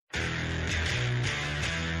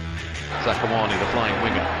Zakuani, the flying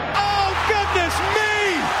winger. Oh, goodness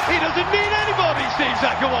me! He doesn't need anybody, Steve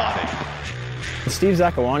Zakuani. Steve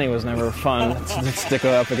Zakuani was never fun to stick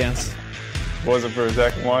up against. Wasn't for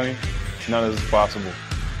Zakuani, none of this is possible.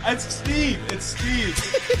 It's Steve. It's Steve.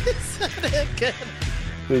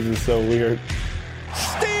 This is so weird.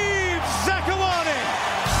 Steve Zakuani!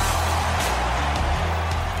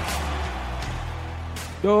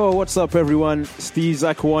 Yo, what's up, everyone? Steve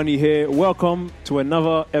Zakuani here. Welcome to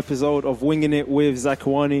another episode of Winging It with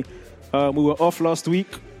Zakuani. We were off last week.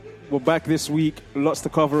 We're back this week. Lots to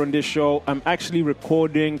cover on this show. I'm actually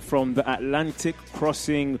recording from the Atlantic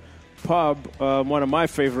Crossing pub, one of my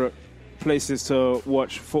favorite places to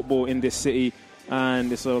watch football in this city.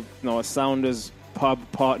 And it's a Sounders pub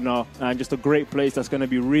partner and just a great place that's going to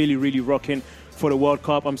be really, really rocking for the World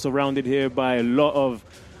Cup. I'm surrounded here by a lot of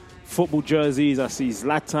football jerseys. I see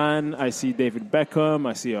Zlatan, I see David Beckham,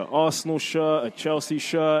 I see an Arsenal shirt, a Chelsea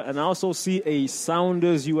shirt, and I also see a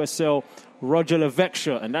Sounders USL Roger Levesque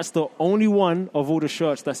shirt, and that's the only one of all the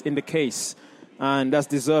shirts that's in the case, and that's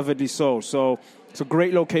deservedly so. So it's a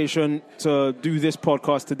great location to do this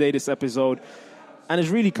podcast today, this episode, and it's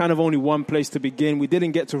really kind of only one place to begin. We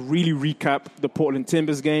didn't get to really recap the Portland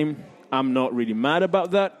Timbers game. I'm not really mad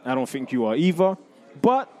about that. I don't think you are either,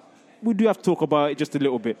 but we do have to talk about it just a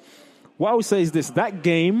little bit. What I would say is this: that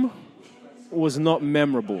game was not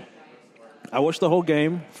memorable. I watched the whole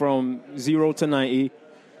game from 0 to 90,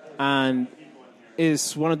 and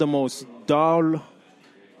it's one of the most dull,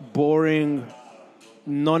 boring,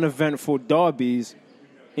 non-eventful derbies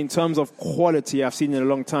in terms of quality I've seen in a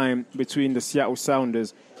long time between the Seattle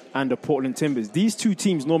Sounders and the Portland Timbers. These two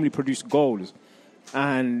teams normally produce goals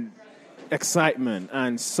and excitement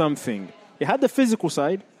and something. It had the physical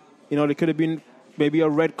side. You know, there could have been maybe a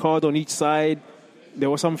red card on each side. There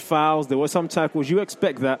were some fouls. There were some tackles. You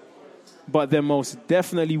expect that. But there most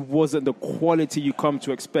definitely wasn't the quality you come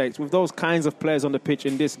to expect. With those kinds of players on the pitch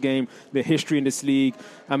in this game, the history in this league,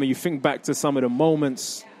 I mean, you think back to some of the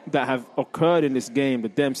moments that have occurred in this game, the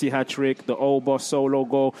Dempsey hat-trick, the Oba solo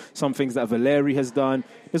goal, some things that Valeri has done.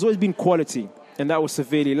 There's always been quality, and that was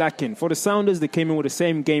severely lacking. For the Sounders, they came in with the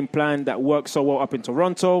same game plan that worked so well up in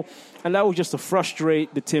Toronto, and that was just to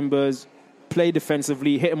frustrate the Timbers, play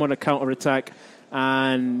defensively, hit them on a counter-attack,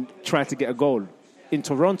 and try to get a goal. In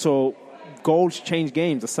Toronto, goals change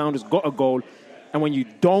games. The Sounders got a goal, and when you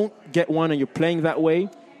don't get one and you're playing that way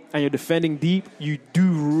and you're defending deep, you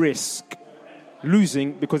do risk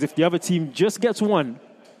losing, because if the other team just gets one,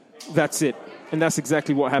 that's it. And that's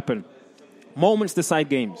exactly what happened. Moments decide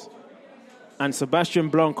games. And Sebastian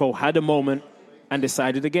Blanco had a moment and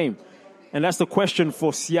decided the game. And that's the question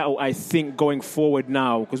for Seattle, I think, going forward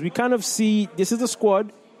now. Because we kind of see this is a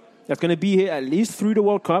squad that's going to be here at least through the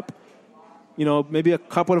World Cup. You know, maybe a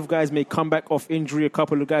couple of guys may come back off injury. A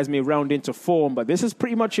couple of guys may round into form. But this is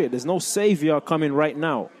pretty much it. There's no savior coming right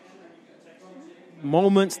now.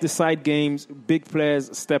 Moments decide games. Big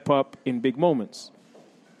players step up in big moments.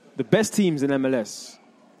 The best teams in MLS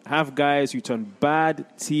have guys who turn bad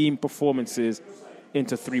team performances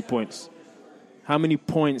into 3 points. How many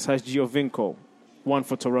points has Giovinco? 1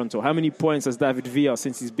 for Toronto. How many points has David Villa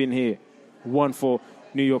since he's been here? 1 for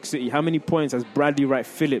New York City. How many points has Bradley Wright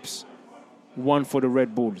Phillips? 1 for the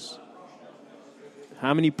Red Bulls.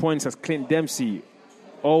 How many points has Clint Dempsey,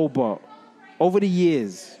 Oba, over the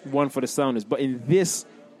years, 1 for the Sounders? But in this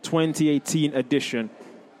 2018 edition,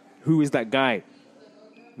 who is that guy?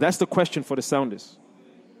 That's the question for the Sounders.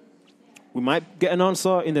 We might get an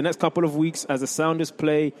answer in the next couple of weeks as the Sounders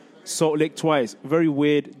play Salt Lake twice. Very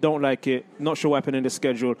weird. Don't like it. Not sure what happened in the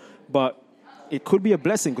schedule. But it could be a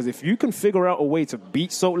blessing, because if you can figure out a way to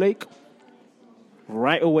beat Salt Lake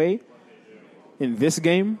right away in this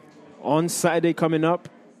game on Saturday coming up,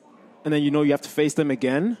 and then you know you have to face them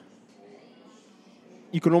again,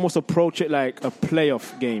 you can almost approach it like a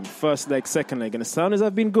playoff game, first leg, second leg. And the Sounders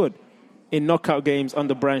have been good in knockout games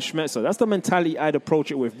under Brian Schmetzer. That's the mentality I'd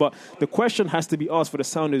approach it with. But the question has to be asked for the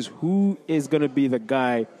Sounders: who is going to be the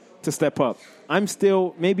guy to step up? I'm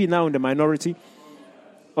still, maybe now in the minority,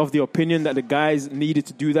 of the opinion that the guys needed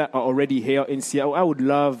to do that are already here in Seattle. I would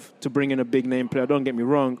love to bring in a big name player, don't get me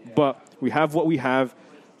wrong, but we have what we have,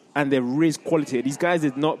 and there is quality. These guys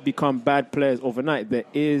did not become bad players overnight. There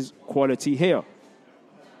is quality here.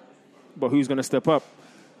 But who's going to step up?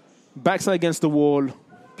 Backside against the wall.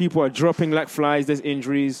 People are dropping like flies. There's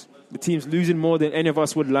injuries. The team's losing more than any of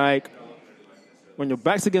us would like. When your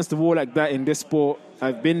back's against the wall like that in this sport,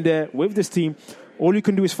 I've been there with this team, all you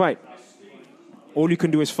can do is fight. All you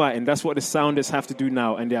can do is fight, and that's what the Sounders have to do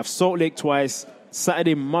now. And they have Salt Lake twice.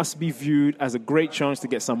 Saturday must be viewed as a great chance to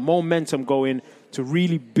get some momentum going, to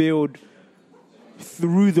really build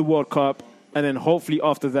through the World Cup, and then hopefully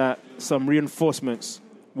after that, some reinforcements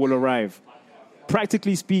will arrive.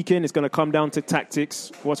 Practically speaking, it's going to come down to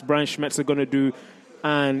tactics. What's Brian Schmetzer going to do?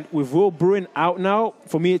 And with Will Bruin out now,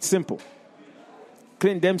 for me, it's simple.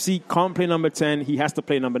 Clint Dempsey can't play number 10. He has to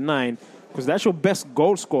play number 9 because that's your best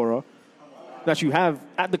goal scorer that you have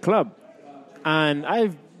at the club. And I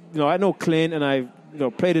know Clint, and I've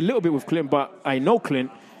played a little bit with Clint, but I know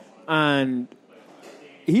Clint, and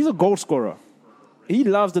he's a goal scorer. He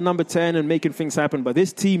loves the number 10 and making things happen, but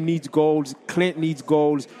this team needs goals. Clint needs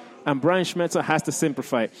goals, and Brian Schmetzer has to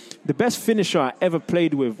simplify it. The best finisher I ever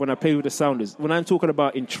played with when I played with the Sounders, when I'm talking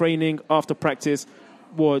about in training, after practice,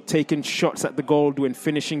 were taking shots at the goal, doing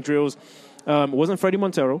finishing drills. It wasn't Freddie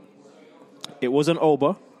Montero. It wasn't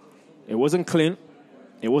Oba. It wasn't Clint.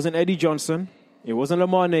 It wasn't Eddie Johnson. It wasn't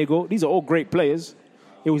Lamar Nagle. These are all great players.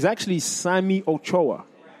 It was actually Sammy Ochoa.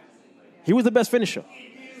 He was the best finisher.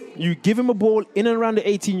 You give him a ball in and around the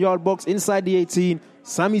 18-yard box, inside the 18,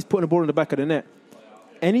 Sammy's putting the ball in the back of the net.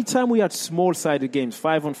 Anytime we had small-sided games,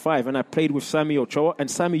 5-on-5, and I played with Sammy Ochoa,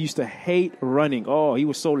 and Sammy used to hate running. Oh, he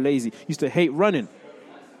was so lazy. He used to hate running.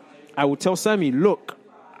 I would tell Sammy, look,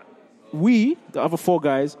 we, the other 4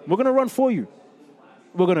 guys, we're going to run for you.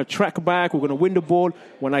 We're going to track back. We're going to win the ball.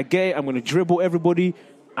 When I get it, I'm going to dribble everybody.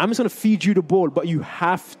 I'm just going to feed you the ball, but you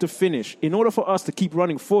have to finish. In order for us to keep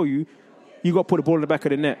running for you, you got to put the ball in the back of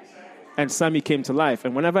the net. And Sammy came to life.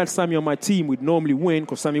 And whenever I had Sammy on my team, we'd normally win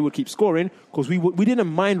because Sammy would keep scoring because we didn't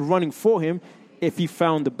mind running for him if he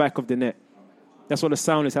found the back of the net. That's what the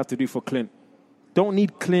Sounders have to do for Clint. Don't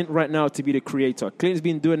need Clint right now to be the creator. Clint's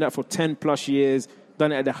been doing that for 10-plus years,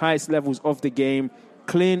 done it at the highest levels of the game.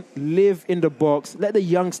 Clint, live in the box. Let the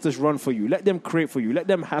youngsters run for you. Let them create for you. Let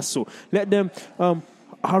them hassle. Let them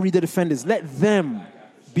hurry the defenders. Let them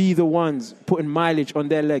be the ones putting mileage on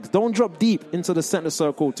their legs. Don't drop deep into the center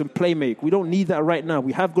circle to play make. We don't need that right now.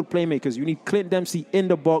 We have good playmakers. You need Clint Dempsey in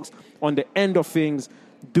the box on the end of things,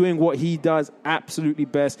 doing what he does absolutely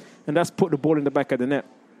best, and that's put the ball in the back of the net.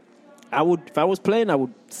 If I was playing, I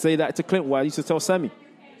would say that to Clint. What I used to tell Sammy,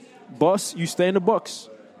 boss, you stay in the box.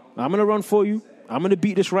 I'm going to run for you. I'm going to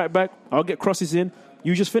beat this right back. I'll get crosses in.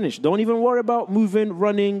 You just finish. Don't even worry about moving,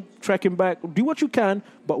 running, tracking back. Do what you can,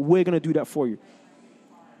 but we're going to do that for you.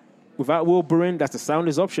 Without Will Bruin, that's the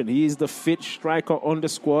Sounders option. He is the fit striker on the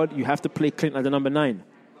squad. You have to play Clint at the number 9.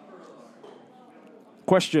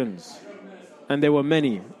 Questions. And there were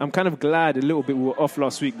many. I'm kind of glad a little bit we were off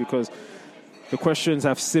last week because the questions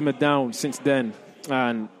have simmered down since then.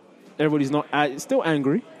 And everybody's not still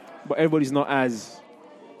angry, but everybody's not as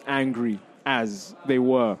angry as they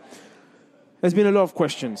were. There's been a lot of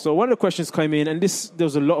questions. So one of the questions came in, and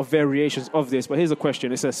there's a lot of variations of this, but here's a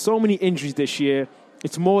question. It says, so many injuries this year.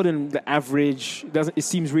 It's more than the average. It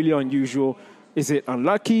seems really unusual. Is it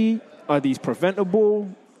unlucky? Are these preventable?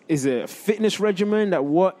 Is it a fitness regimen?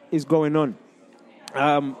 What is going on?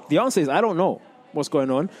 The answer is I don't know what's going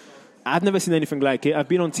on. I've never seen anything like it. I've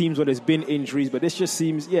been on teams where there's been injuries, but this just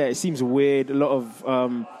seems weird. A lot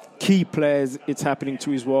of key players it's happening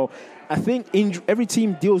to as well. I think every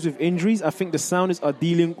team deals with injuries. I think the Sounders are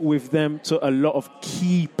dealing with them to a lot of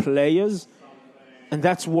key players. And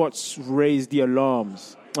that's what's raised the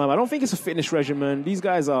alarms. I don't think it's a fitness regimen. These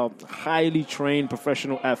guys are highly trained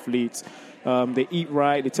professional athletes. They eat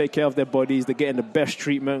right. They take care of their bodies. They're getting the best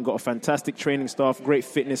treatment. Got a fantastic training staff, great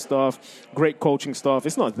fitness staff, great coaching staff.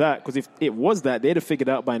 It's not that, because if it was that, they'd have figured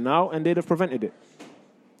it out by now and they'd have prevented it.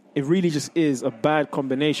 It really just is a bad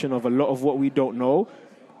combination of a lot of what we don't know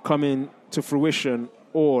coming to fruition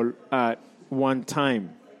all at one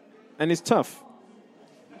time. And it's tough.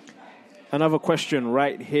 Another question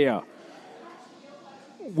right here.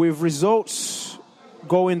 With results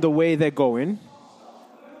going the way they're going,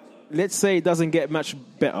 let's say it doesn't get much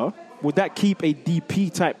better, would that keep a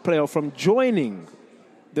DP-type player from joining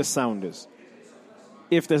the Sounders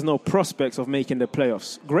if there's no prospects of making the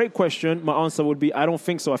playoffs? Great question. My answer would be I don't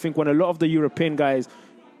think so. I think when a lot of the European guys,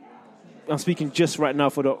 I'm speaking just right now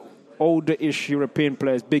for the older-ish European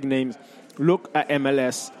players, big names, look at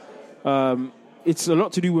MLS, it's a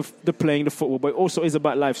lot to do with the playing the football, but it also is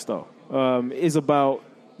about lifestyle. It is about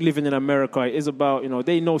living in America. It is about,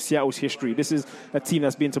 they know Seattle's history. This is a team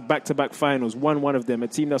that's been to back-to-back finals, won one of them, a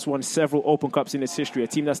team that's won several Open Cups in its history, a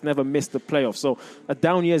team that's never missed the playoffs. So a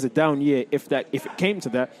down year is a down year. If it came to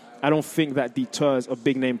that, I don't think that deters a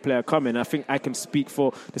big-name player coming. I think I can speak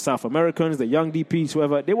for the South Americans, the young DPs,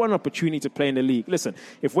 whoever. They want an opportunity to play in the league. Listen,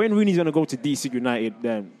 if Wayne Rooney's going to go to DC United,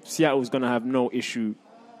 then Seattle's going to have no issue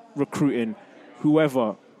recruiting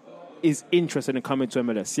whoever is interested in coming to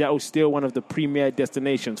MLS. Seattle's still one of the premier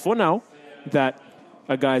destinations for now that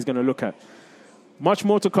a guy is going to look at. Much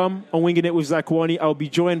more to come on Winging It with Zakuani. I'll be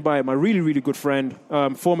joined by my really, really good friend,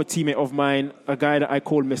 former teammate of mine, a guy that I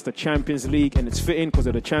call Mr. Champions League, and it's fitting because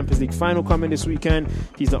of the Champions League final coming this weekend.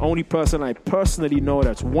 He's the only person I personally know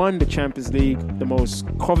that's won the Champions League, the most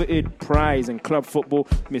coveted prize in club football.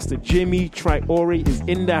 Mr. Djimi Traoré is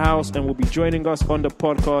in the house and will be joining us on the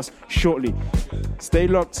podcast shortly. Stay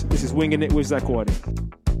locked. This is Winging It with Zakuani.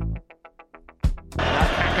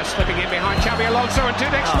 Kaka slipping in behind Xabi Alonso and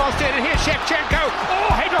Dudek's lost it, and here's Shevchenko.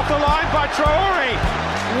 Oh, head off the line by Traoré.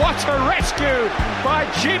 What a rescue by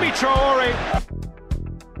Djimi Traoré.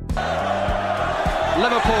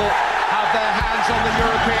 Liverpool have their hands on the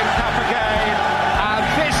European Cup again, and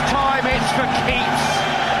this time it's for keeps.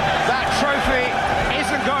 That trophy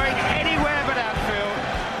isn't going anywhere but Anfield.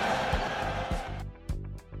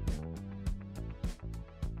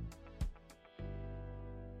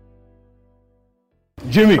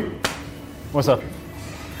 Jimmy, what's up?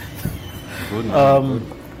 Good, man.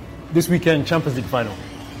 This weekend, Champions League final.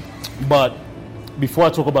 But before I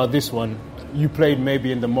talk about this one, you played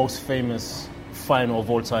maybe in the most famous final of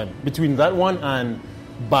all time. Between that one and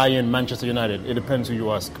Bayern Manchester United, it depends who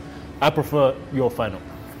you ask. I prefer your final,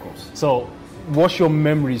 of course. So, what's your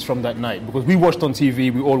memories from that night? Because we watched on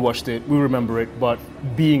TV, we all watched it, we remember it. But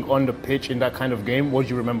being on the pitch in that kind of game, what do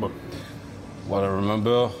you remember? What I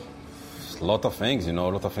remember, a lot of things, a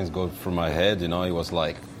lot of things go through my head. It was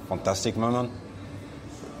like fantastic moment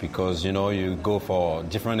because, you go for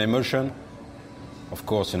different emotion. Of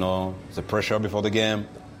course, the pressure before the game.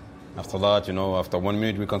 After that, after 1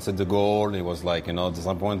 minute we conceded the goal. It was like,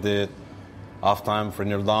 disappointed. Half-time,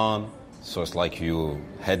 3-0 down. So it's like you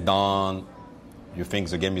head down, you think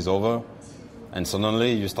the game is over. And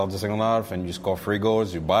suddenly you start the second half and you score 3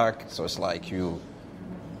 goals, you're back. So it's like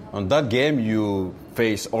on that game, you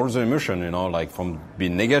face all the emotion, like from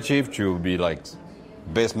being negative to be like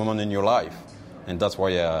best moment in your life. And that's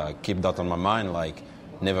why I keep that on my mind, like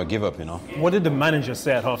never give up, What did the manager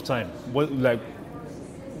say at halftime?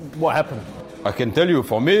 What happened? I can tell you,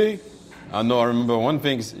 for me, I remember one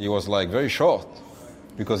thing, he was like very short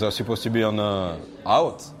because I was supposed to be on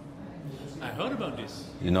out. I heard about this.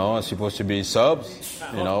 I was supposed to be subs.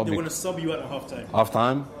 They were going to sub you at halftime.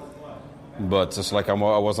 Halftime. But it's like I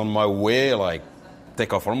was on my way, like,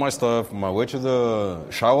 take off all my stuff, my way to the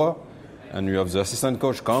shower, and you have the assistant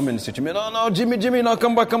coach come and say to me, no, Jimmy, no,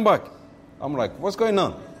 come back. I'm like, what's going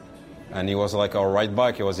on? And he was like our right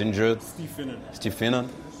back, he was injured. Steve Finnan.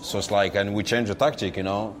 So it's like, and we changed the tactic,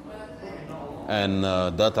 And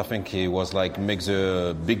that, I think, it was like, makes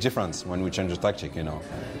a big difference when we change the tactic,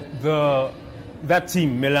 That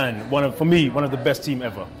team, Milan, for me, one of the best team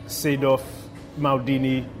ever. Seedorf,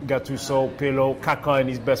 Maldini, Gattuso, Pirlo, Kaká in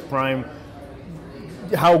his best prime.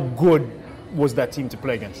 How good was that team to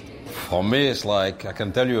play against? For me, it's like, I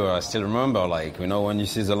can tell you, I still remember, like, when you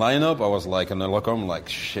see the lineup, I was like in the locker room, like,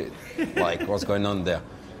 shit, like, what's going on there?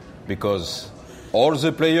 Because all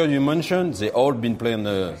the players you mentioned, they all been playing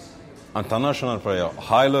the international player,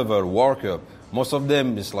 high level, World Cup. Most of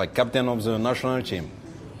them is like captain of the national team.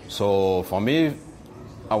 So for me,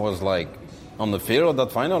 I was like, on the field of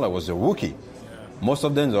that final, I was a rookie. Most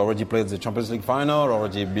of them already played the Champions League final,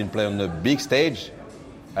 already been playing on the big stage,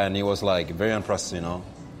 and it was like very impressed,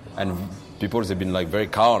 And people, they've been like very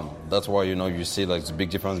calm. That's why, you see like the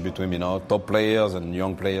big difference between, top players and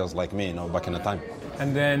young players like me, back in the time.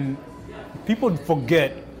 And then people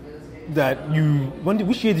forget that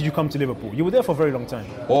which year did you come to Liverpool? You were there for a very long time.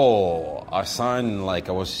 Oh, I signed like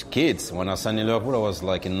I was kids. When I signed in Liverpool, I was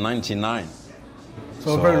like in 99.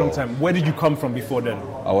 So a very long time. Where did you come from before then?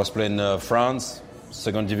 I was playing France,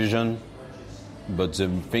 second division. But the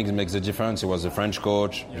thing that makes the difference, it was the French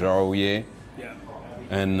coach, Gérard Houllier. Yeah.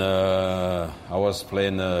 And I was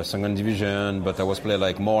playing second division, but I was playing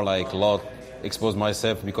like more like a lot, exposed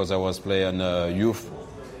myself because I was playing youth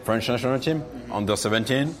French national team, under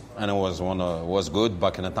 17, and I was good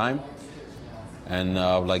back in the time. And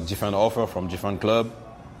like different offer from different club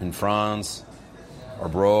in France,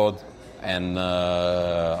 abroad, and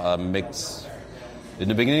I mixed. In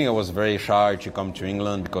the beginning, I was very shy to come to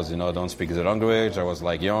England because, I don't speak the language. I was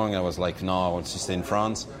like young. I was like, no, I want to stay in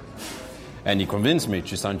France. And he convinced me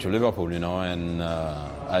to sign to Liverpool, and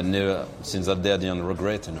I never, since that day, I didn't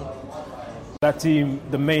regret, That team,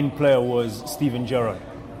 the main player was Steven Gerrard.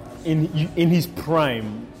 In his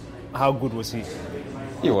prime, how good was he?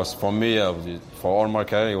 He was, for me, for all my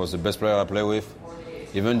career, he was the best player I play with.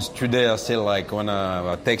 Even today, I still, like, when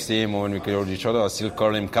I text him or when we call each other, I still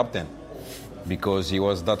call him captain. Because he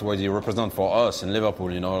was that what he represents for us in Liverpool,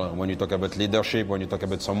 when you talk about leadership, when you talk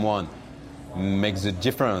about someone, makes a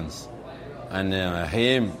difference. And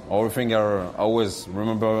him, everything I always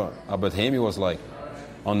remember about him, he was like,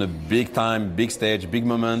 on a big time, big stage, big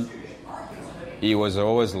moment, he was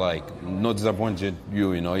always like not disappointed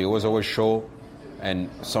you know. He was always show, and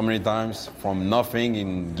so many times from nothing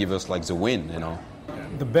and give us like the win, you know.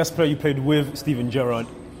 The best player you played with, Steven Gerrard.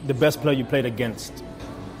 The best player you played against.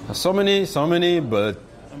 So many, but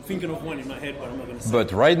I'm thinking of one in my head, but I'm not going to say.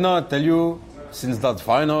 But right now, I tell you, since that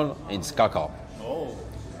final, it's Kaká. Oh.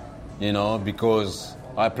 You know, because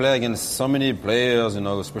I play against so many players, you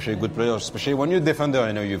know, especially good players, especially when you're defender,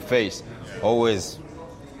 you know, you face always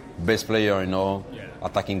best player, you know,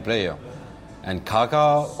 attacking player. And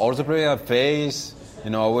Kaká, all the players I face, you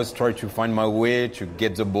know, I always try to find my way to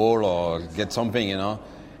get the ball or get something, you know.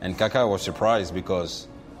 And Kaká was surprised because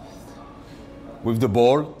with the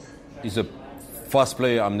ball, he's a fast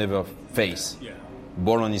player I've never faced. Yeah.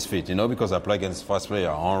 Ball on his feet, you know, because I play against fast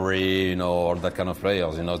players, Henry, you know, all that kind of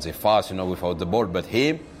players, you know, they're fast, you know, without the ball. But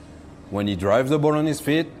him, when he drives the ball on his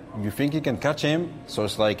feet, you think you can catch him, so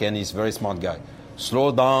it's like, and he's a very smart guy.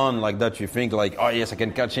 Slow down like that, you think like, oh yes, I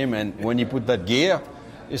can catch him, and when you put that gear,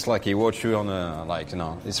 it's like he watch you on a, like, you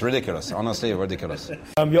know, it's ridiculous, honestly, ridiculous.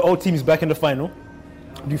 Your old team's back in the final.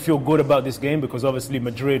 Do you feel good about this game? Because obviously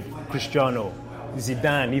Madrid, Cristiano,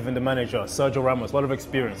 Zidane, even the manager, Sergio Ramos, a lot of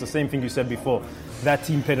experience. The same thing you said before. That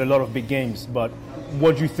team played a lot of big games, but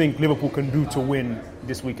what do you think Liverpool can do to win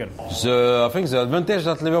this weekend? I think the advantage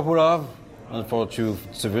that Liverpool have, and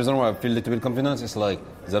the reason why I feel a little bit confident, is like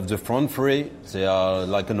they have the front three. They are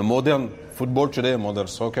like in a modern football today, modern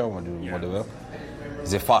soccer, whatever.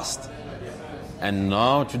 They're fast. And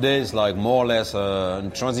now today it's like more or less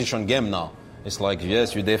a transition game now. It's like,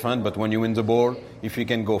 yes, you defend, but when you win the ball, if you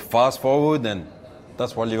can go fast forward, then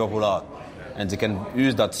that's what Liverpool are. And they can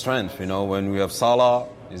use that strength, you know. When we have Salah,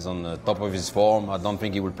 he's on the top of his form. I don't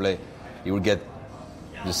think he will play. He will get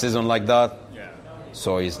the season like that.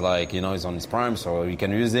 So he's like, you know, he's on his prime, so you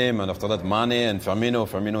can use him. And after that, Mane and Firmino.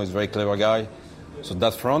 Firmino is a very clever guy. So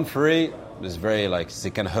that front three is very, like, they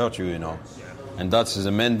can hurt you, you know. And that's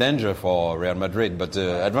the main danger for Real Madrid. But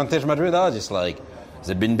the advantage Madrid has is like,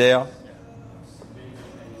 they've been there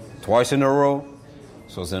twice in a row,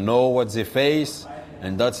 so they know what they face,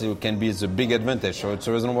 and that can be the big advantage. So it's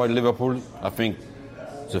the reason why Liverpool, I think,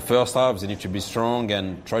 the first half they need to be strong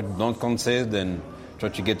and try to don't concede and try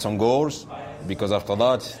to get some goals, because after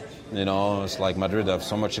that, you know, it's like Madrid have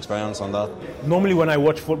so much experience on that. Normally when I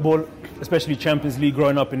watch football, especially Champions League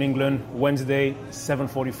growing up in England, Wednesday,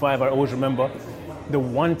 7:45, I always remember, the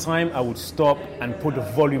one time I would stop and put the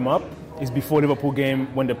volume up is before Liverpool game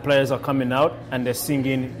when the players are coming out and they're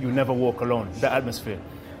singing "You Never Walk Alone," the atmosphere.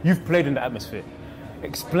 You've played in the atmosphere.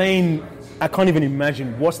 Explain, I can't even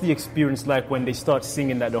imagine, what's the experience like when they start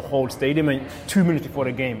singing that the whole stadium and 2 minutes before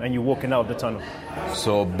the game and you're walking out of the tunnel?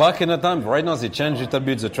 So back in the time, right now they changed a little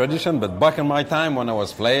bit the tradition, but back in my time when I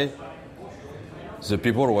was playing, the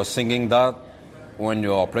people were singing that when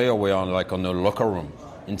you're a player, we are like on the locker room,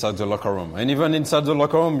 inside the locker room. And even inside the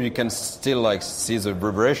locker room, you can still like see the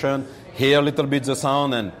vibration, hear a little bit the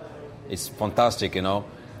sound, and it's fantastic, you know.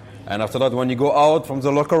 And after that, when you go out from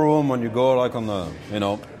the locker room, when you go like on the, you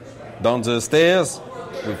know, down the stairs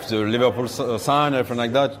with the Liverpool sign, everything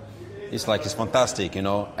like that, it's like, it's fantastic, you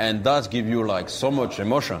know. And that gives you like so much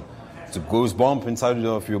emotion. It's a goosebump inside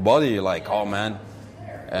of your body, like, oh man.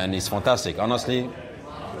 And it's fantastic. Honestly,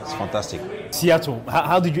 it's fantastic. Seattle,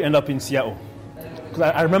 how did you end up in Seattle? Because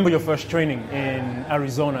I remember your first training in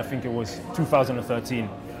Arizona, I think it was 2013.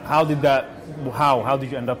 How did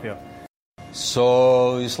you end up here?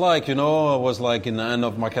 So it's like, you know, I was like in the end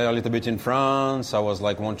of my career a little bit in France. I was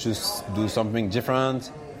like, want to do something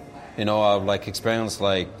different. You know, I've like experienced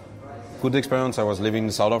like good experience. I was living in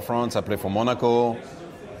the south of France. I played for Monaco.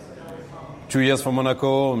 2 years for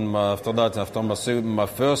Monaco. And after that, after my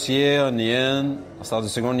first year, in the end, I started the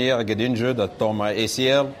second year, I get injured. I tore my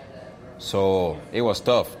ACL. So it was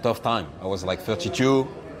tough time. I was like 32.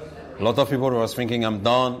 A lot of people were thinking I'm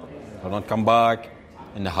done. I don't come back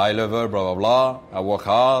in the high level, blah, blah, blah. I work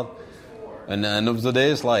hard. And at the end of the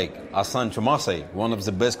day, it's like I signed to Marseille, one of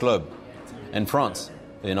the best clubs in France,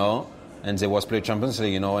 you know. And they was play Champions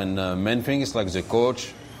League, you know. And the main thing is like the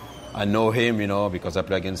coach. I know him, you know, because I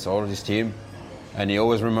play against all this team. And he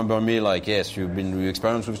always remember me like, yes, you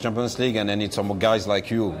experienced with Champions League, and I need some more guys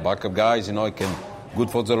like you, backup guys, you know, can good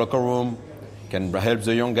for the locker room, can help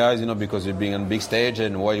the young guys, you know, because you're being on a big stage,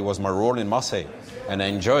 and why it was my role in Marseille. And I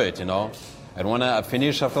enjoy it, you know. And when I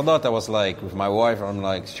finished after that, I was like, with my wife, I'm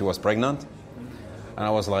like, she was pregnant. And I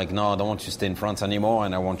was like, no, I don't want you to stay in France anymore,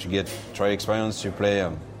 and I want you to try experience to play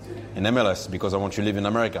in MLS, because I want you to live in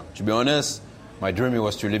America. To be honest, my dream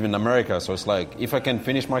was to live in America. So it's like, if I can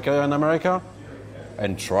finish my career in America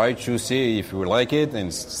and try to see if you like it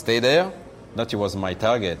and stay there, That was my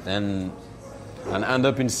target. And end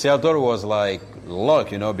up in Seattle was like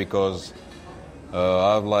luck, you know, because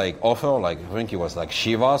I have like offer, like I think it was like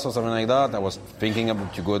Chivas or something like that. I was thinking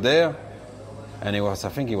about to go there, and I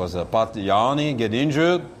think it was Pat Yarni get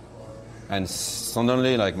injured, and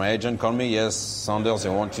suddenly like my agent called me, yes, Sanders, they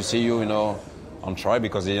want to see you, you know, on trial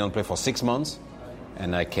because he didn't play for 6 months.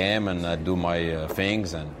 And I came and I do my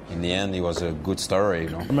things, and in the end, it was a good story, you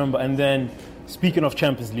know. Remember, and then speaking of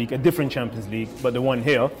Champions League, a different Champions League, but the one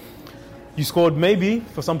here, you scored maybe,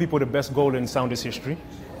 for some people, the best goal in Sounders history.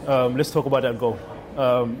 Let's talk about that goal.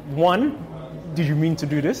 One, did you mean to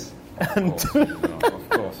do this? And of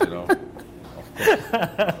course, you know.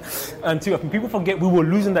 Of course. And two, people forget we were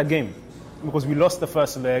losing that game because we lost the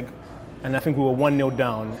first leg, and I think we were 1-0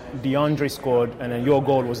 down. DeAndre scored, and then your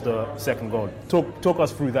goal was the second goal. Talk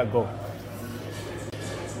us through that goal.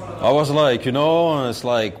 I was like, you know, it's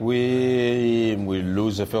like we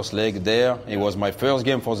lose the first leg there. It was my first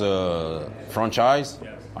game for the franchise.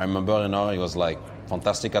 I remember, you know, it was like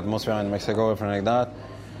fantastic atmosphere in Mexico, everything like that.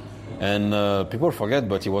 And people forget,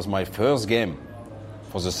 but it was my first game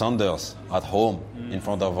for the Sounders at home in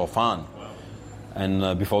front of a fan.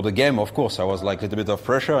 And before the game, of course, I was like a little bit of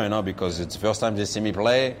pressure, you know, because it's the first time they see me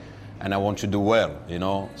play, and I want to do well, you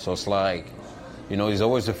know. So it's like, you know, it's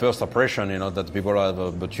always the first impression, you know, that people have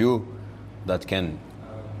about you that can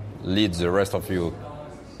lead the rest of you,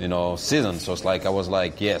 you know, season. So it's like, I was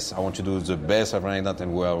like, yes, I want to do the best, everything like that,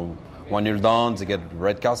 and we're 1-0 down, they get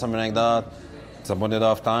red card, something like that. It's a point at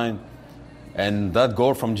half time. And that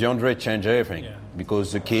goal from DeAndre changed everything,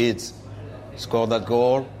 because the kids scored that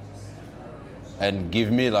goal and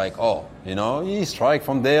give me like, oh, you know, he strike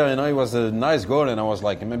from there, you know, it was a nice goal, and I was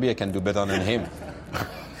like, maybe I can do better than him.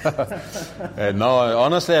 And no,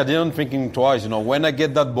 honestly, I didn't thinking twice, you know, when I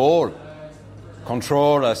get that ball,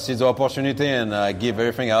 control, I see the opportunity, and I give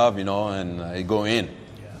everything I have, you know, and I go in.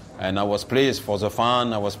 And I was pleased for the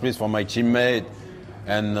fan, I was pleased for my teammate,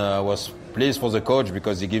 and I was pleased for the coach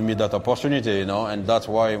because he gave me that opportunity, you know, and that's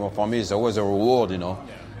why for me it's always a reward, you know.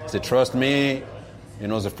 They trust me, you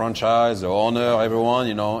know, the franchise, the owner, everyone,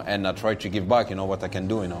 you know, and I try to give back, you know, what I can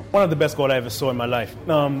do, you know. One of the best goals I ever saw in my life.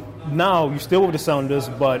 Now, you're still with the Sounders,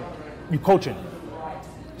 but you're coaching.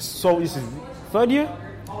 So, this is third year?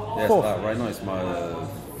 Yes, Fourth? right now it's my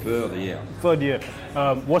third year. Third year.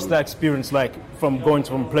 What's that experience like from going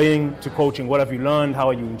from playing to coaching? What have you learned? How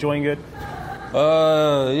are you enjoying it?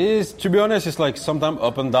 To be honest, it's like sometimes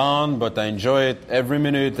up and down, but I enjoy it every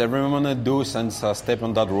minute, every moment I do since I step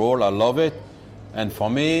on that role. I love it. And for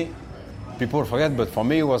me, people forget, but for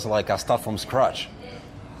me it was like I start from scratch.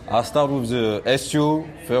 I start with the SU,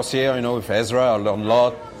 first year, you know, with Ezra, I learned a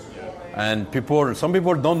lot. And some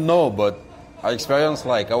people don't know, but I experienced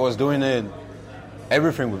like I was doing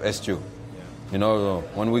everything with SU. You know,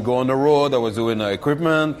 when we go on the road, I was doing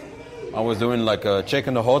equipment. I was doing like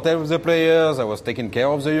checking the hotel with the players. I was taking care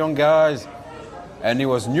of the young guys. And it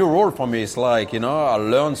was a new role for me. It's like, you know, I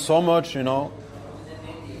learned so much, you know,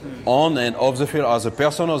 on and off the field as a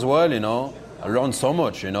person as well, you know. I learned so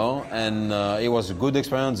much, you know, and it was a good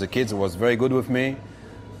experience. The kids was very good with me,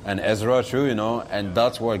 and Ezra too, you know, and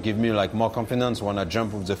that's what gave me like more confidence when I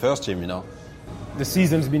jump with the first team, you know. The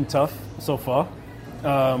season's been tough so far.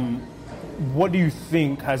 What do you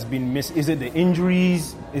think has been missed? Is it the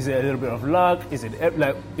injuries? Is it a little bit of luck? Is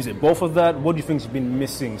it both of that? What do you think's been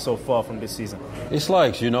missing so far from this season? It's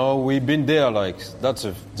like, you know, we've been there, like,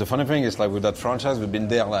 the funny thing is, like, with that franchise, we've been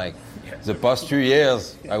there, like, the past 2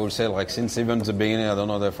 years, I would say, like, since even the beginning, I don't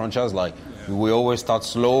know, the franchise, like, we always start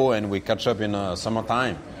slow and we catch up in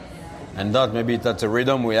summertime. And that's a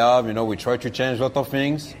rhythm we have, you know, we try to change a lot of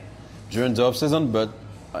things during the off-season, but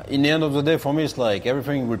in the end of the day, for me, it's like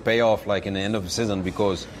everything will pay off, like, in the end of the season,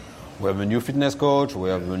 because we have a new fitness coach, we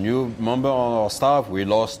have a new member on our staff, we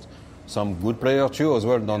lost some good players too as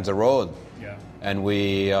well down the road. Yeah. And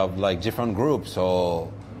we have like different groups,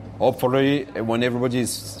 so hopefully when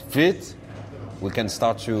everybody's fit, we can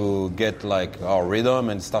start to get like our rhythm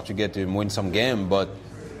and start to get to win some game. But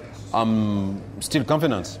I'm still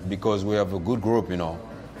confident because we have a good group, you know,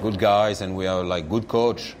 good guys, and we have like good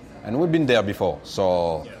coach, and we've been there before.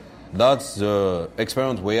 So that's the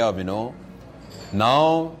experience we have, you know.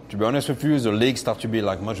 Now, to be honest with you, the league starts to be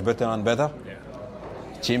like much better and better. Yeah.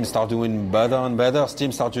 Teams start doing better and better.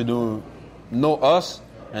 Teams start to know us,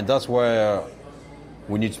 and that's where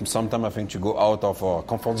we need sometime, I think, to go out of our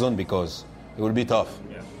comfort zone because it will be tough.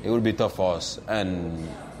 Yeah. It will be tough for us, and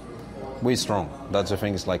we're strong. That's the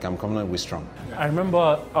thing. It's like I'm confident we're strong. I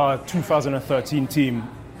remember our 2013 team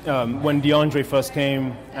when DeAndre first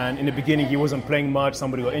came, and in the beginning he wasn't playing much.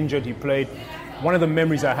 Somebody got injured. He played. One of the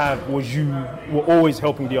memories I have was you were always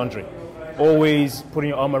helping DeAndre. always putting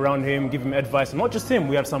your arm around him, giving him advice. And not just him,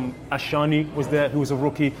 we had some Ashani was there, who was a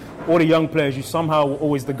rookie. All the young players, you somehow were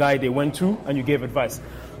always the guy they went to and you gave advice.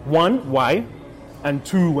 One, why? And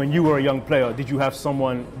two, when you were a young player, did you have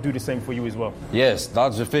someone do the same for you as well? Yes,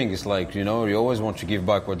 that's the thing. It's like, you know, you always want to give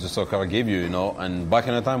back what the soccer gave you, you know. And back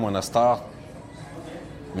in the time when I started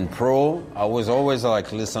in pro, I was always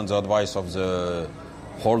like listen to the advice of the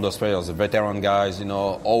older players, the veteran guys, you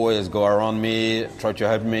know, always go around me, try to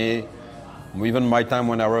help me. Even my time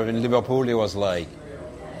when I arrived in Liverpool, it was like,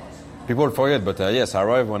 people forget, but yes, I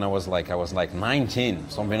arrived when I was like 19,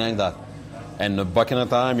 something like that. And back in the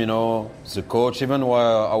time, you know, the coach, even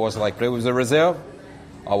while I was like play with the reserve,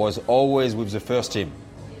 I was always with the first team.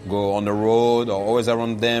 Go on the road or always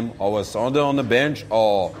around them. I was either on the bench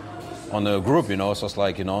or on a group, you know, so it's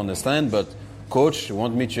like, you know, understand. But coach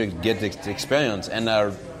want me to get the experience and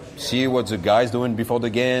I see what the guys doing before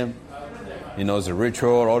the game, you know, the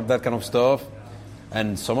ritual, all that kind of stuff.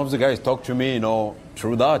 And some of the guys talk to me, you know,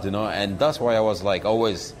 through that, you know, and that's why I was like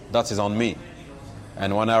always, that is on me.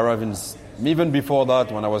 And when I arrived in, even before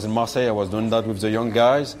that, when I was in Marseille, I was doing that with the young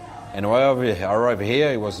guys. And when I arrived here,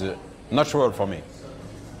 it was natural for me.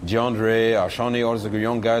 DeAndre, Ashani, all the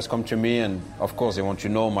young guys come to me, and of course they want to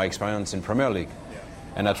know my experience in Premier League.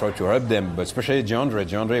 And I try to help them, but especially DeAndre.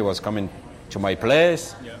 DeAndre was coming to my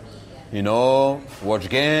place, you know, watch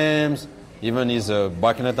games. Even he's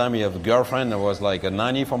back in the time, he had a girlfriend that was like a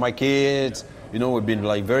nanny for my kids. You know, we've been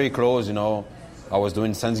like very close, you know. I was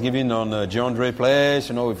doing Thanksgiving on DeAndre place,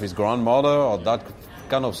 you know, with his grandmother or that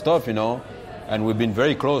kind of stuff, you know. And we've been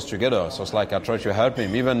very close together. So it's like I try to help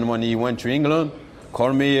him. Even when he went to England,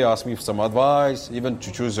 called me, asked me for some advice, even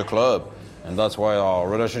to choose a club. And that's why our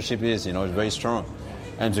relationship is, you know, very strong.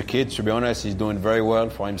 And the kid, to be honest, he's doing very well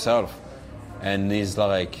for himself. And he's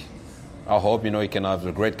like, I hope, you know, he can have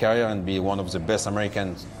a great career and be one of the best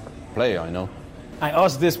American players, you know. I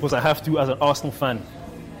asked this because I have to as an Arsenal fan.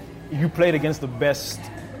 You played against the best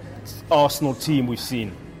Arsenal team we've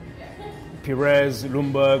seen. Pires,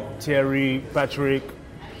 Ljungberg, Thierry, Patrick.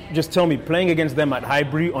 Just tell me, playing against them at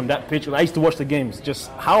Highbury on that pitch, I used to watch the games, just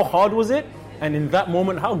how hard was it? And in that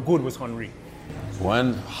moment, how good was Henry? For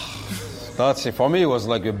me, it was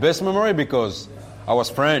like the best memory because I was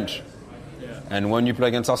French. And when you play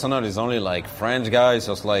against Arsenal, it's only like French guys.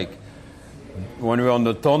 So it's like when we were on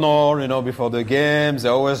the tunnel, you know, before the games, they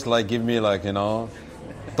always like give me like, you know,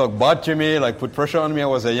 talk bad to me, like put pressure on me. I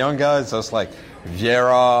was a young guy, so it's like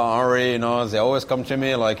Vieira, Henry, you know, they always come to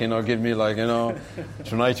me like, you know, give me like, you know,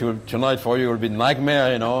 tonight for you will be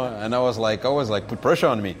nightmare, you know. And I was like, always like put pressure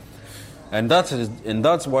on me. And that's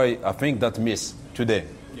why I think that miss today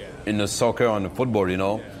in the soccer and the football, you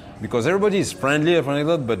know. Because everybody is friendly, like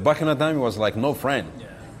that, but back in the time it was like no friend.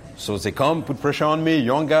 So they come, put pressure on me,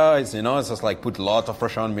 young guys, you know, it's just like put a lot of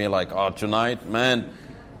pressure on me, like, oh, tonight, man,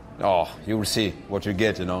 oh, you will see what you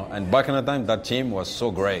get, you know. And back in the time, that team was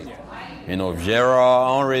so great. You know,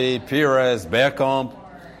 Vieira, Henry, Pires, Bergkamp,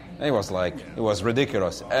 it was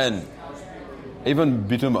ridiculous. And even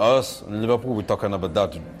between us and Liverpool, we're talking about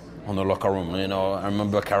that on the locker room, you know. I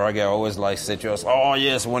remember Carragher always like said to us, oh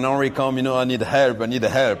yes, when Henry come, you know, I need help.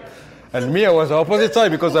 And me, I was the opposite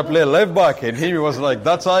side because I play left back, and he was like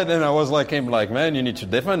that side, and I was like him, like, man, you need to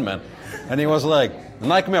defend, man. And he was like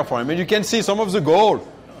nightmare for him. And you can see some of the goal.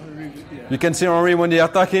 You can see Henry when they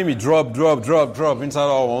attack him, he drop inside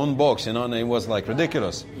our own box, you know, and it was like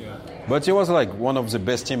ridiculous. But he was like one of the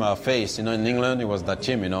best team I faced, you know, in England. It was that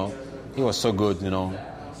team, you know. He was so good, you know.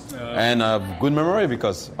 And I have good memory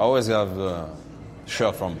because I always have I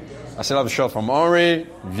still have a shirt from Henry,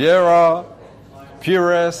 Vieira,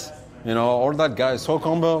 Pires, you know, all that guys, so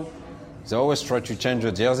Campbell. They always try to change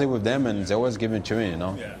the jersey with them and they always give it to me, you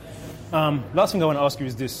know. Last thing I want to ask you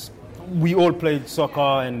is this. We all played soccer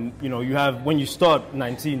and, you know, you have, when you start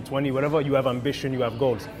 19, 20, whatever, you have ambition, you have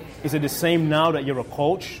goals. Is it the same now that you're a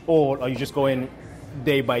coach, or are you just going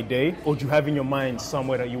day by day, or do you have in your mind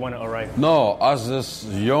somewhere that you want to arrive? No, as this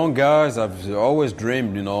young guys, I've always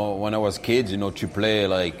dreamed, you know, when I was kids, you know, to play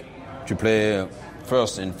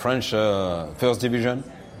first in French first division.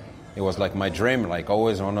 It was like my dream, like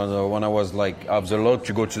always when I was like have the luck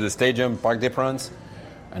to go to the stadium, Parc des Princes,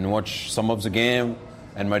 and watch some of the game.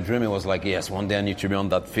 And my dream, it was like, yes, one day I need to be on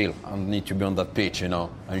that field, I need to be on that pitch, you know,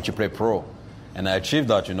 I need to play pro. And I achieved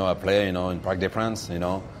that, you know, I play, you know, in Parc des Princes, you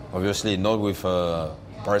know. Obviously not with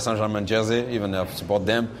Paris Saint-Germain jersey, even if I support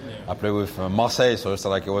them. I play with Marseille, so it's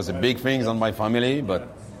like it was a big thing on my family, but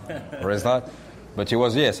where is that? But it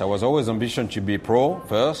was, yes, I was always ambition to be pro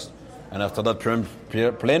first, and after that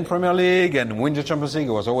playing Premier League and win the Champions League,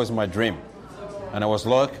 it was always my dream. And I was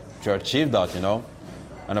lucky to achieve that, you know.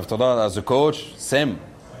 And after that, as a coach, same.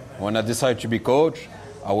 when I decided to be coach,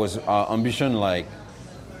 I was ambition like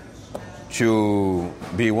to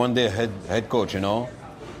be one day head coach, you know.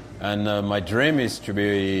 And my dream is to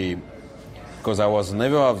be, because I was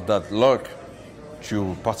never have that luck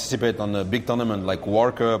to participate on a big tournament like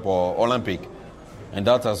World Cup or Olympic. And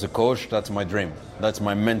that, as a coach, that's my dream. That's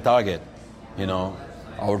my main target, you know.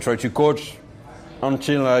 I will try to coach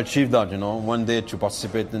until I achieve that, you know. One day to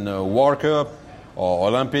participate in a World Cup or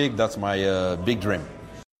Olympic, that's my big dream.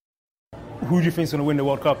 Who do you think is going to win the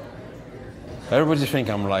World Cup? Everybody think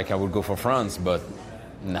I would go for France, but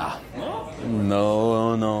nah.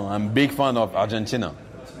 No. I'm a big fan of Argentina.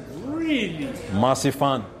 Really? Massive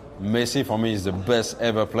fan. Messi, for me, is the best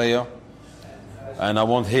ever player. And I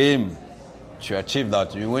want him to achieve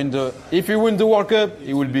that. If he wins the World Cup,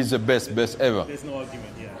 he will be the best ever. There's no argument,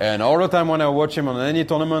 yeah. And all the time when I watch him on any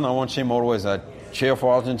tournament, I want him always cheer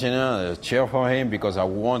for Argentina, cheer for him, because I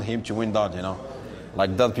want him to win that, you know.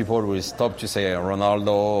 Like that, people will stop to say Ronaldo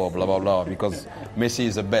or blah, blah, blah, because Messi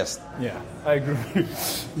is the best. Yeah, I agree.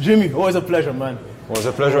 Jimmy, always a pleasure, man. It was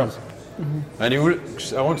a pleasure. Mm-hmm. And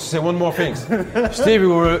I want to say one more thing. Steve,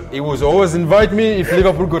 he was always invite me if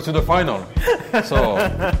Liverpool go to the final. So,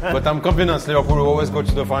 but I'm confident Liverpool will always go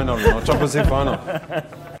to the final, you know, Champions League final.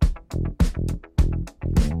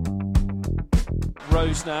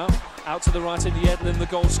 Rose now, out to the right in Yedlin, the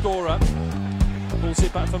goal scorer. Pulls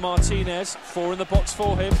it back for Martinez, 4 in the box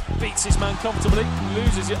for him, beats his man comfortably,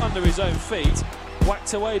 loses it under his own feet,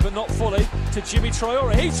 whacked away but not fully to Djimi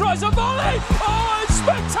Traoré. He tries a volley! Oh, it's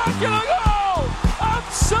spectacular goal!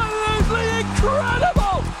 Absolutely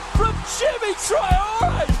incredible from Djimi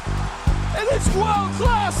Traoré! It is world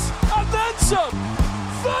class and then some.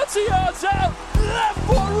 30 yards out, left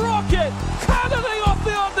foot rocket, cannoning off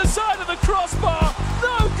the underside of the crossbar.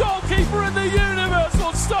 No goalkeeper in the universe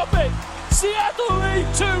will stop it. Seattle lead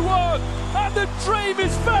 2-1, and the dream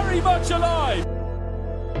is very much alive.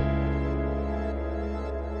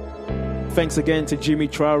 Thanks again to Djimi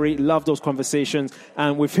Traoré. Love those conversations.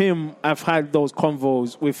 And with him, I've had those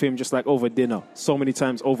convos with him just like over dinner so many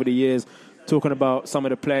times over the years, talking about some of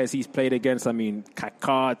the players he's played against. I mean,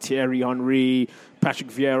 Kaká, Thierry Henry, Patrick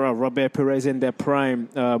Vieira, Robert Pires in their prime,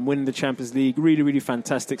 winning the Champions League. Really, really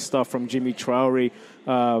fantastic stuff from Djimi Traoré.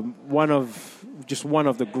 One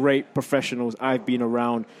of the great professionals I've been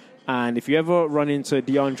around. And if you ever run into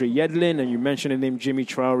DeAndre Yedlin and you mention the name Djimi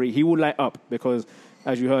Traoré, he will light up, because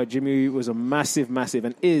as you heard, Jimmy was a massive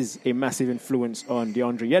and is a massive influence on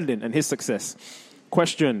DeAndre Yedlin and his success.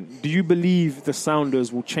 Question: do you believe the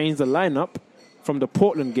Sounders will change the lineup from the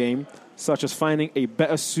Portland game, such as finding a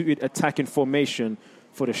better suited attacking formation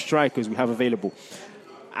for the strikers we have available?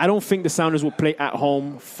 I don't think the Sounders will play at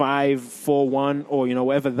home 5-4-1 or, you know,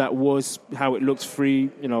 whatever that was, how it looks, 3,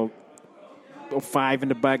 you know, or 5 in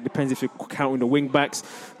the back, depends if you're counting the wing backs.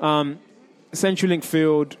 CenturyLink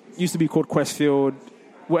Field used to be called Quest Field,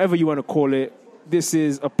 whatever you want to call it. This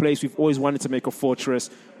is a place we've always wanted to make a fortress,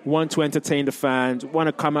 want to entertain the fans, want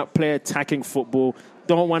to come out, play attacking football,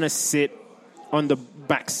 don't want to sit on the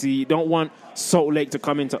back seat, don't want Salt Lake to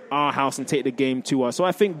come into our house and take the game to us. So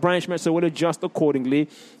I think Brian Schmetzer will adjust accordingly.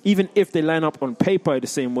 Even if they line up on paper the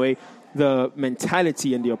same way, the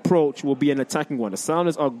mentality and the approach will be an attacking one. The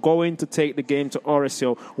Sounders are going to take the game to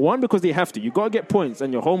RSL. One, because they have to. You've got to get points.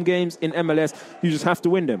 And your home games in MLS, you just have to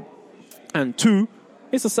win them. And 2,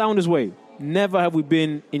 it's the Sounders way. Never have we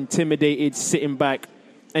been intimidated, sitting back,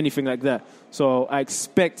 anything like that. So I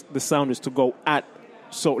expect the Sounders to go at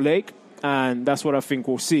Salt Lake, and that's what I think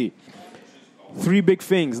we'll see. 3 big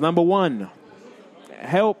things. Number 1,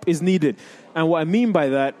 help is needed. And what I mean by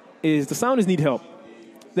that is the Sounders need help.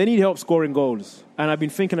 They need help scoring goals. And I've been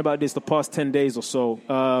thinking about this the past 10 days or so.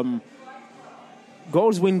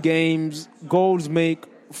 Goals win games. Goals make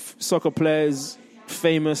soccer players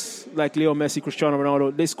famous, like Leo Messi, Cristiano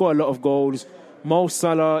Ronaldo. They score a lot of goals. Mo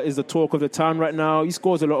Salah is the talk of the town right now. He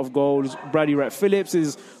scores a lot of goals. Brady Wright Phillips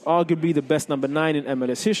is arguably the best number 9 in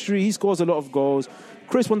MLS history. He scores a lot of goals.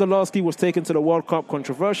 Chris Wondolowski was taken to the World Cup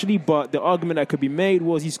controversially, but the argument that could be made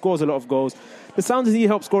was he scores a lot of goals. The Sounders need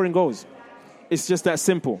help scoring goals. It's just that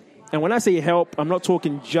simple. And when I say help, I'm not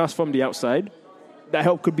talking just from the outside. That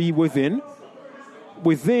help could be within.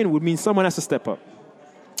 Within would mean someone has to step up.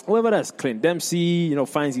 Whoever that's, Clint Dempsey,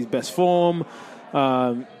 finds his best form.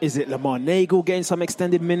 Is it Lamar Nagel getting some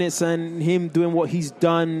extended minutes and him doing what he's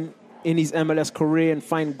done in his MLS career and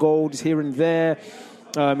find goals here and there?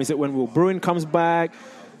 Is it when Will Bruin comes back?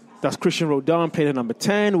 Does Christian Rodin play the number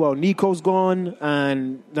 10 while Nico's gone?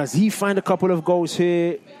 And does he find a couple of goals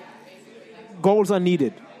here? Goals are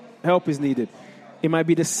needed. Help is needed. It might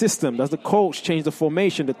be the system. Does the coach change the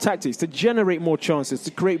formation, the tactics to generate more chances,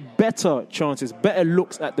 to create better chances, better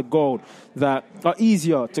looks at the goal that are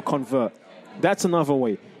easier to convert? That's another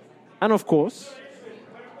way. And of course,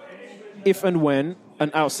 if and when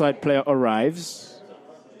an outside player arrives,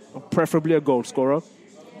 preferably a goal scorer,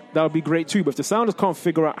 that would be great too. But if the Sounders can't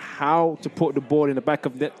figure out how to put the ball in the back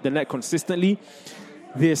of the net consistently,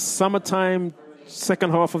 this summertime,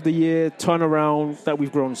 second half of the year turnaround that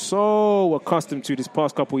we've grown so accustomed to this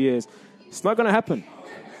past couple of years, it's not going to happen.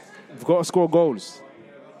 We've got to score goals.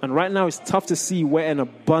 And right now it's tough to see where an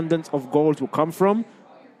abundance of goals will come from.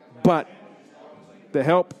 But the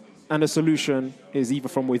help and the solution is either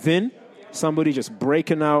from within, somebody just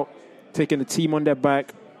breaking out, taking the team on their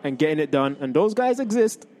back and getting it done. And those guys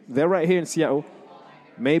exist. They're right here in Seattle.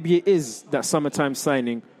 Maybe it is that summertime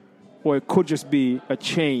signing, or it could just be a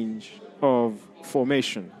change of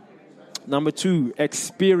formation. Number 2,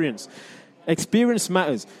 experience. Experience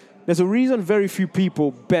matters. There's a reason very few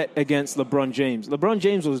people bet against LeBron James. LeBron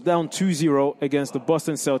James was down 2-0 against the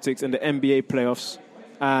Boston Celtics in the NBA playoffs,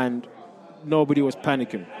 and nobody was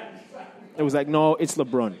panicking. It was like, no, it's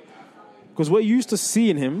LeBron. Because we're used to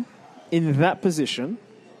seeing him in that position,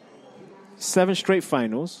 7 straight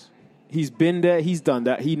finals. He's been there, he's done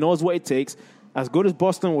that. He knows what it takes. As good as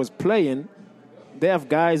Boston was playing, they have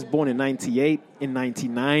guys born in 98, in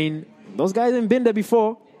 99. Those guys haven't been there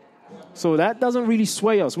before. So that doesn't really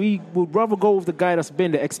sway us. We would rather go with the guy that's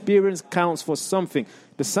been there. Experience counts for something.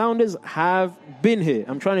 The Sounders have been here.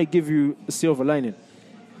 I'm trying to give you the silver lining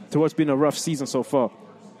to what's been a rough season so far.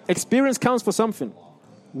 Experience counts for something.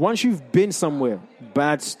 Once you've been somewhere,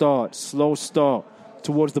 bad start, slow start,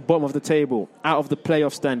 towards the bottom of the table, out of the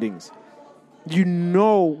playoff standings, you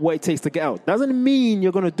know what it takes to get out. Doesn't mean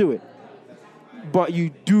you're going to do it. But you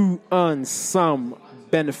do earn some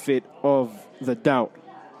benefit of the doubt.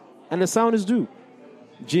 And the Sounders do.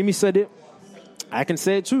 Jimmy said it. I can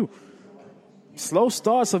say it too. Slow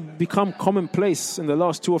starts have become commonplace in the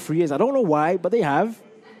last 2 or 3 years. I don't know why, but they have.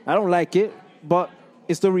 I don't like it, but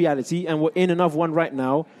it's the reality, and we're in another one right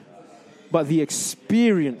now. But the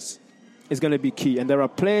experience is going to be key. And there are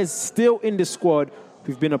players still in the squad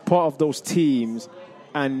who've been a part of those teams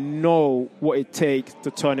and know what it takes to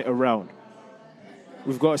turn it around.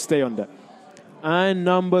 We've got to stay on that. And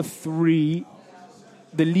number 3,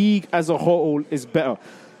 the league as a whole is better.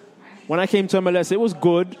 When I came to MLS, it was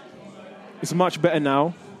good. It's much better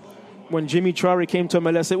now. When Jimmy Traore came to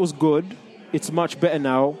MLS, it was good. It's much better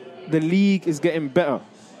now. The league is getting better.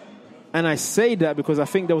 And I say that because I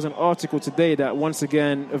think there was an article today that, once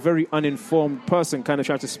again, a very uninformed person kind of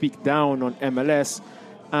tried to speak down on MLS.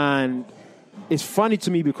 And it's funny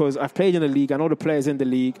to me because I've played in the league. I know the players in the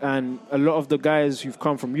league. And a lot of the guys who've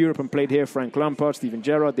come from Europe and played here, Frank Lampard, Steven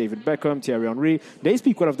Gerrard, David Beckham, Thierry Henry, they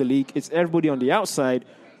speak well of the league. It's everybody on the outside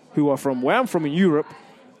who are from where I'm from in Europe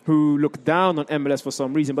who look down on MLS for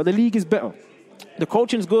some reason. But the league is better. The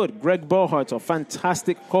coaching's good. Greg Berhalter,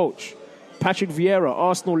 fantastic coach. Patrick Vieira,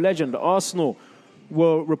 Arsenal legend. Arsenal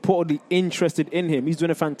were reportedly interested in him. He's doing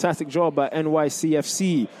a fantastic job at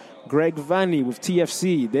NYCFC. Greg Vanney with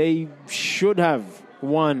TFC. They should have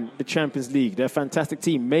won the Champions League. They're a fantastic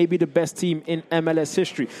team. Maybe the best team in MLS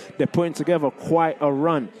history. They're putting together quite a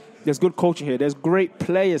run. There's good coaching here. There's great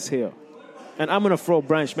players here. And I'm going to throw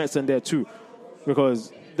Brian Schmetzer in there too,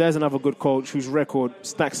 because there's another good coach whose record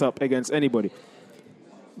stacks up against anybody.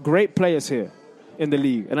 Great players here in the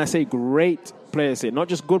league. And I say great players here, not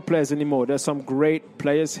just good players anymore. There's some great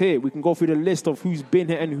players here. We can go through the list of who's been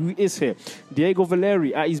here and who is here. Diego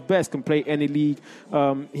Valeri, at his best, can play any league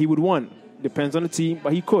he would want. Depends on the team,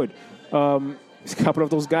 but he could. There's a couple of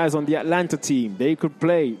those guys on the Atlanta team. They could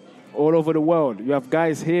play all over the world. You have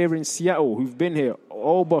guys here in Seattle who've been here.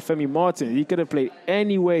 Femi Martin, he could have played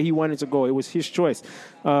anywhere he wanted to go. It was his choice.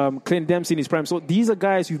 Clint Dempsey in his prime. So these are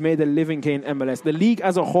guys who've made a living here in MLS. The league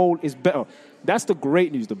as a whole is better. That's the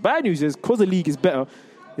great news. The bad news is, because the league is better,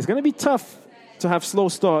 it's going to be tough to have slow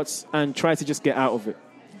starts and try to just get out of it.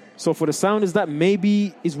 So for the Sounders, that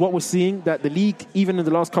maybe is what we're seeing, that the league, even in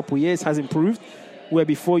the last couple of years, has improved, where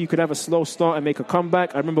before you could have a slow start and make a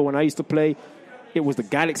comeback. I remember when I used to play, it was the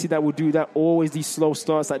Galaxy that would do that, always these slow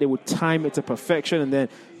starts, that they would time it to perfection, and then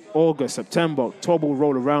August, September, October would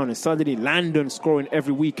roll around, and suddenly Landon scoring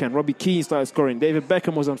every weekend. Robbie Keane started scoring. David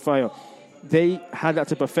Beckham was on fire. They had that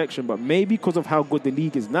to perfection, but maybe because of how good the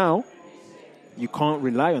league is now, you can't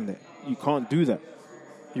rely on that. You can't do that.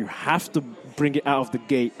 You have to bring it out of the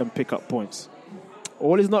gate and pick up points.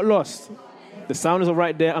 All is not lost. The Sounders are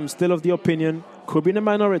right there. I'm still of the opinion, could be in the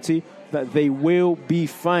minority, that they will be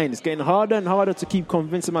fine. It's getting harder and harder to keep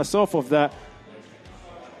convincing myself of that.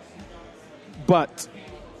 But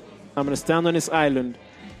I'm going to stand on this island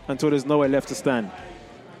until there's nowhere left to stand.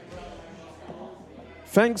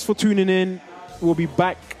 Thanks for tuning in. We'll be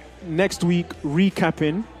back next week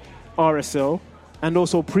recapping RSL and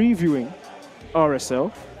also previewing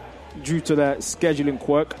RSL due to that scheduling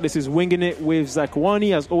quirk. This is Winging It with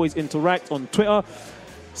Zakuani. As always, interact on Twitter.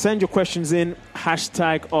 Send your questions in.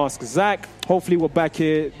 #AskZach. Hopefully we're back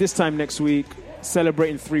here this time next week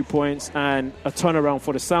celebrating 3 points and a turnaround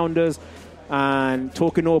for the Sounders and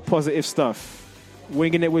talking all positive stuff.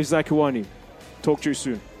 Winging It with Zakuani. Talk to you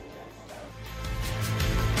soon.